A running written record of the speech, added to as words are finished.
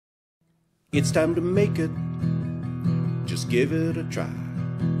It's time to make it, just give it a try.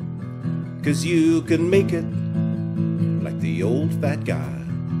 'Cause you can make it like the old fat guy.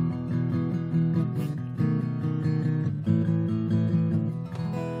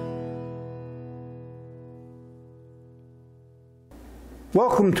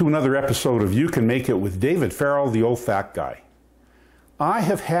 Welcome to another episode of You Can Make It with David Farrell, the Old Fat Guy. I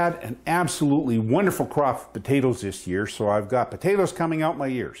have had an absolutely wonderful crop of potatoes this year, so I've got potatoes coming out my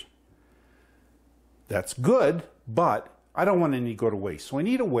ears. That's good, but I don't want any to go to waste. So I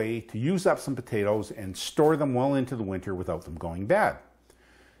need a way to use up some potatoes and store them well into the winter without them going bad.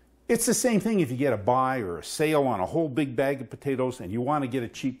 It's the same thing if you get a buy or a sale on a whole big bag of potatoes and you want to get a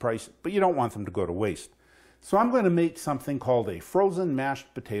cheap price, but you don't want them to go to waste. So I'm going to make something called a frozen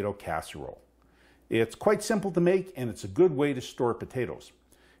mashed potato casserole. It's quite simple to make and it's a good way to store potatoes.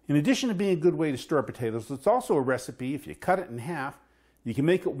 In addition to being a good way to store potatoes, it's also a recipe. If you cut it in half, you can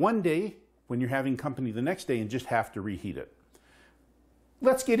make it one day when you're having company the next day and just have to reheat it.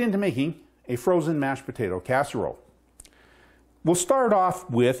 Let's get into making a frozen mashed potato casserole. We'll start off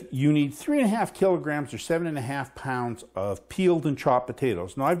with, you need 3.5 kilograms or 7.5 pounds of peeled and chopped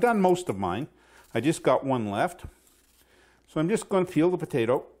potatoes. Now I've done most of mine. I just got one left. So I'm just going to peel the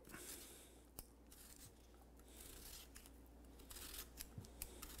potato.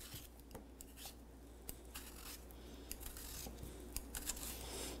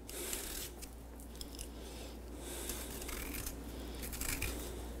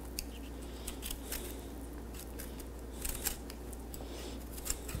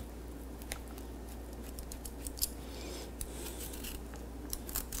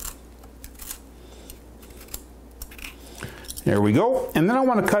 There we go. And then I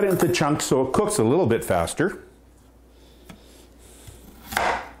want to cut it into chunks so it cooks a little bit faster.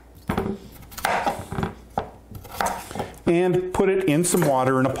 And put it in some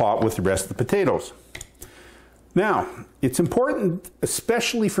water in a pot with the rest of the potatoes. Now, it's important,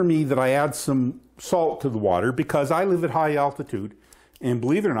 especially for me, that I add some salt to the water because I live at high altitude. And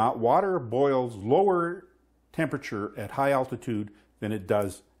believe it or not, water boils lower temperature at high altitude than it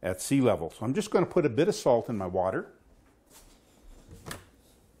does at sea level. So I'm just going to put a bit of salt in my water.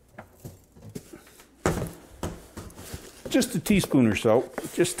 Just a teaspoon or so,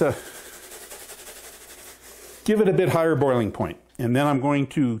 just to give it a bit higher boiling point. And then I'm going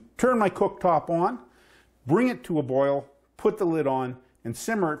to turn my cooktop on, bring it to a boil, put the lid on, and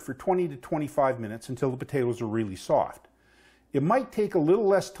simmer it for 20 to 25 minutes until the potatoes are really soft. It might take a little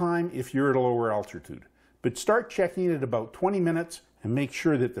less time if you're at a lower altitude, but start checking it at about 20 minutes and make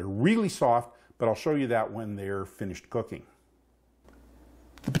sure that they're really soft, but I'll show you that when they're finished cooking.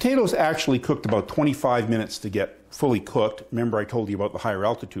 The potatoes actually cooked about 25 minutes to get fully cooked. Remember I told you about the higher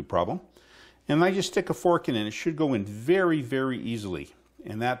altitude problem. And I just stick a fork in it. It should go in very, very easily.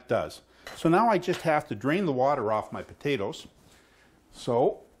 And that does. So now I just have to drain the water off my potatoes.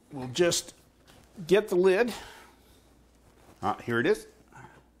 So we'll just get the lid. Here it is.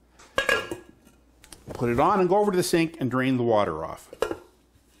 Put it on and go over to the sink and drain the water off.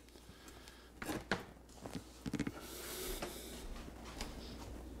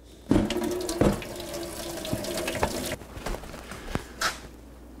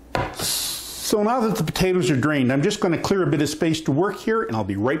 So now that the potatoes are drained, I'm just going to clear a bit of space to work here and I'll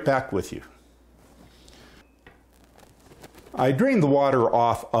be right back with you. I drained the water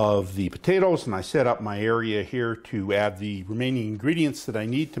off of the potatoes and I set up my area here to add the remaining ingredients that I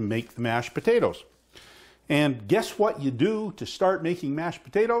need to make the mashed potatoes. And guess what you do to start making mashed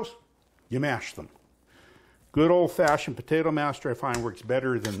potatoes? You mash them. Good old-fashioned potato masher I find works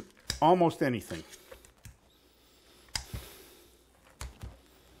better than almost anything.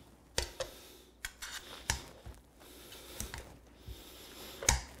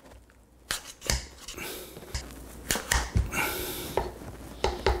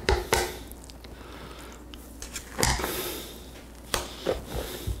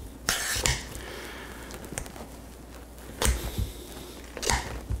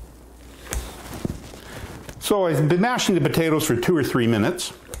 So I've been mashing the potatoes for 2 or 3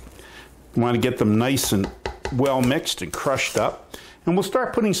 minutes. You want to get them nice and well mixed and crushed up. And we'll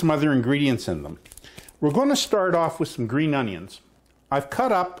start putting some other ingredients in them. We're going to start off with some green onions. I've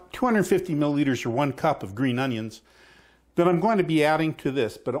cut up 250 milliliters or 1 cup of green onions that I'm going to be adding to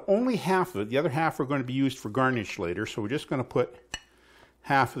this, but only half of it. The other half are going to be used for garnish later, so we're just going to put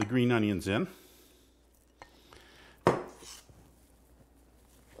half of the green onions in.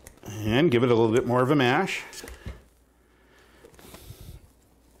 And give it a little bit more of a mash.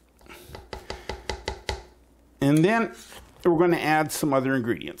 And then we're going to add some other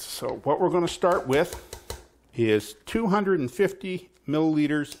ingredients. So what we're going to start with is 250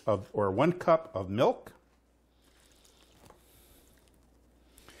 milliliters of, or 1 cup of milk,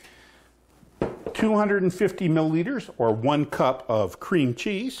 250 milliliters or 1 cup of cream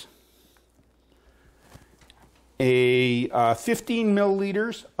cheese, 15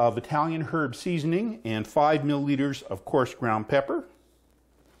 milliliters of Italian herb seasoning, and 5 milliliters of coarse ground pepper,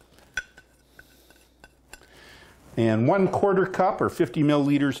 and 1/4 cup or 50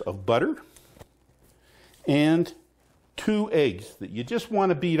 milliliters of butter, and 2 eggs that you just want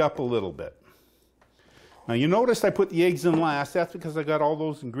to beat up a little bit. Now you notice I put the eggs in last. That's because I got all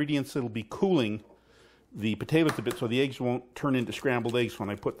those ingredients that'll be cooling the potatoes a bit so the eggs won't turn into scrambled eggs when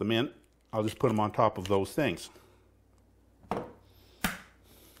I put them in. I'll just put them on top of those things.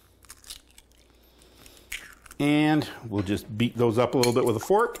 And we'll just beat those up a little bit with a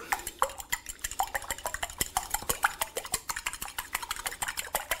fork.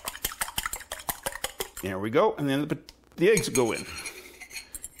 There we go, and then the eggs go in.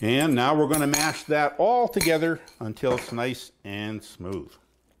 And now we're going to mash that all together until it's nice and smooth.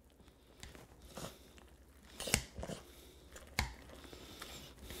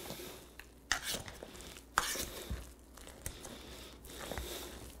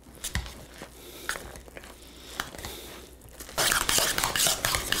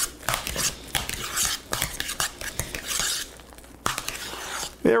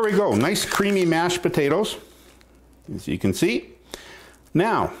 There we go, nice creamy mashed potatoes, as you can see.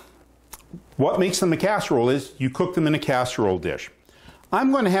 Now, what makes them a casserole is you cook them in a casserole dish.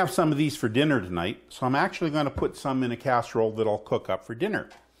 I'm going to have some of these for dinner tonight, so I'm actually going to put some in a casserole that I'll cook up for dinner.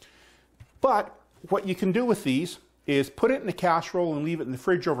 But what you can do with these is put it in a casserole and leave it in the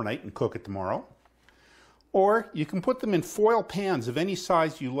fridge overnight and cook it tomorrow. Or you can put them in foil pans of any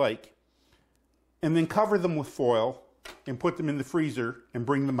size you like and then cover them with foil and put them in the freezer and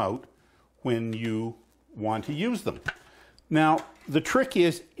bring them out when you want to use them. Now, the trick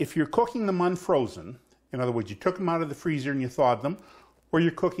is if you're cooking them unfrozen, in other words, you took them out of the freezer and you thawed them, or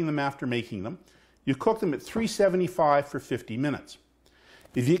you're cooking them after making them, you cook them at 375 for 50 minutes.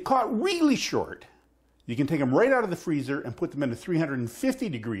 If you caught really short, you can take them right out of the freezer and put them in a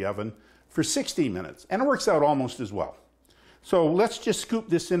 350-degree oven for 60 minutes, and it works out almost as well. So let's just scoop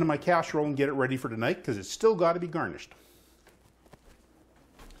this into my casserole and get it ready for tonight because it's still got to be garnished.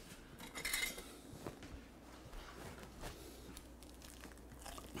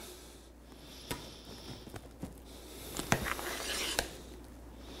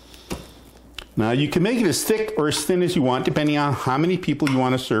 Now you can make it as thick or as thin as you want depending on how many people you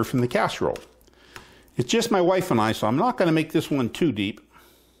want to serve from the casserole. It's just my wife and I, so I'm not going to make this one too deep.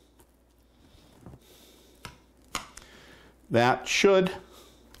 That should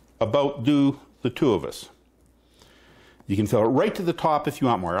about do the two of us. You can fill it right to the top if you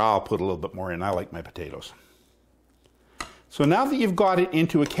want more. I'll put a little bit more in. I like my potatoes. So now that you've got it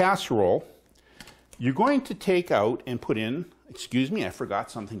into a casserole, you're going to take out and put in, excuse me, I forgot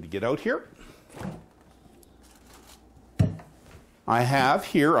something to get out here. I have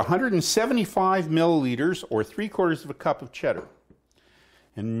here 175 milliliters or 3/4 of a cup of cheddar.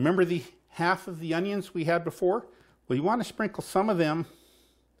 And remember the half of the onions we had before? Well, you want to sprinkle some of them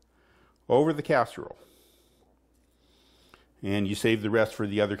over the casserole. And you save the rest for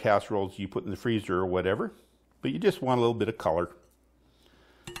the other casseroles you put in the freezer or whatever. But you just want a little bit of color.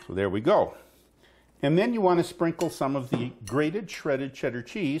 So there we go. And then you want to sprinkle some of the grated shredded cheddar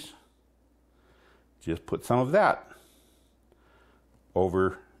cheese. Just put some of that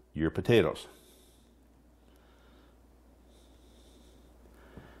over your potatoes.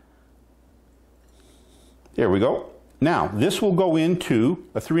 There we go. Now, this will go into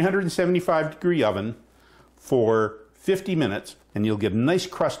a 375-degree oven for 50 minutes, and you'll get a nice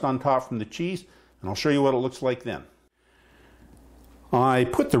crust on top from the cheese, and I'll show you what it looks like then. I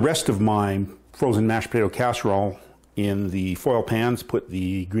put the rest of my frozen mashed potato casserole in the foil pans, put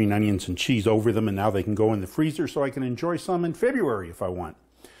the green onions and cheese over them, and now they can go in the freezer so I can enjoy some in February if I want.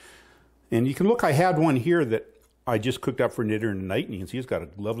 And you can look, I had one here that I just cooked up for dinner tonight, and you can see it's got a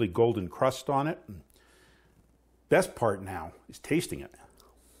lovely golden crust on it. Best part now is tasting it.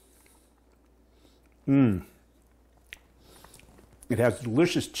 It has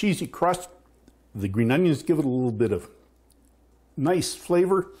delicious cheesy crust. The green onions give it a little bit of nice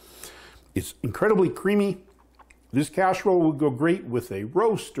flavor. It's incredibly creamy. This casserole would go great with a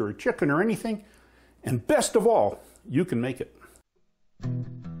roast or a chicken or anything. And best of all, you can make it.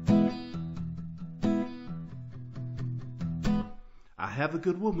 I have a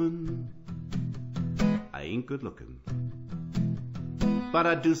good woman. I ain't good looking, but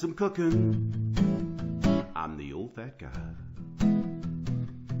I do some cooking. I'm the old fat guy.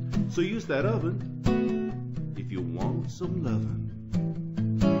 So use that oven if you want some lovin'.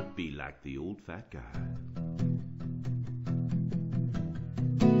 like the old fat guy.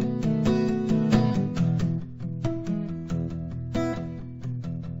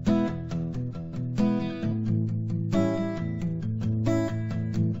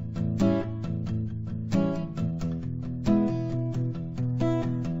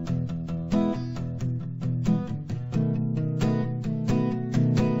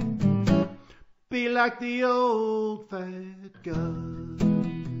 Be like the old fat guy.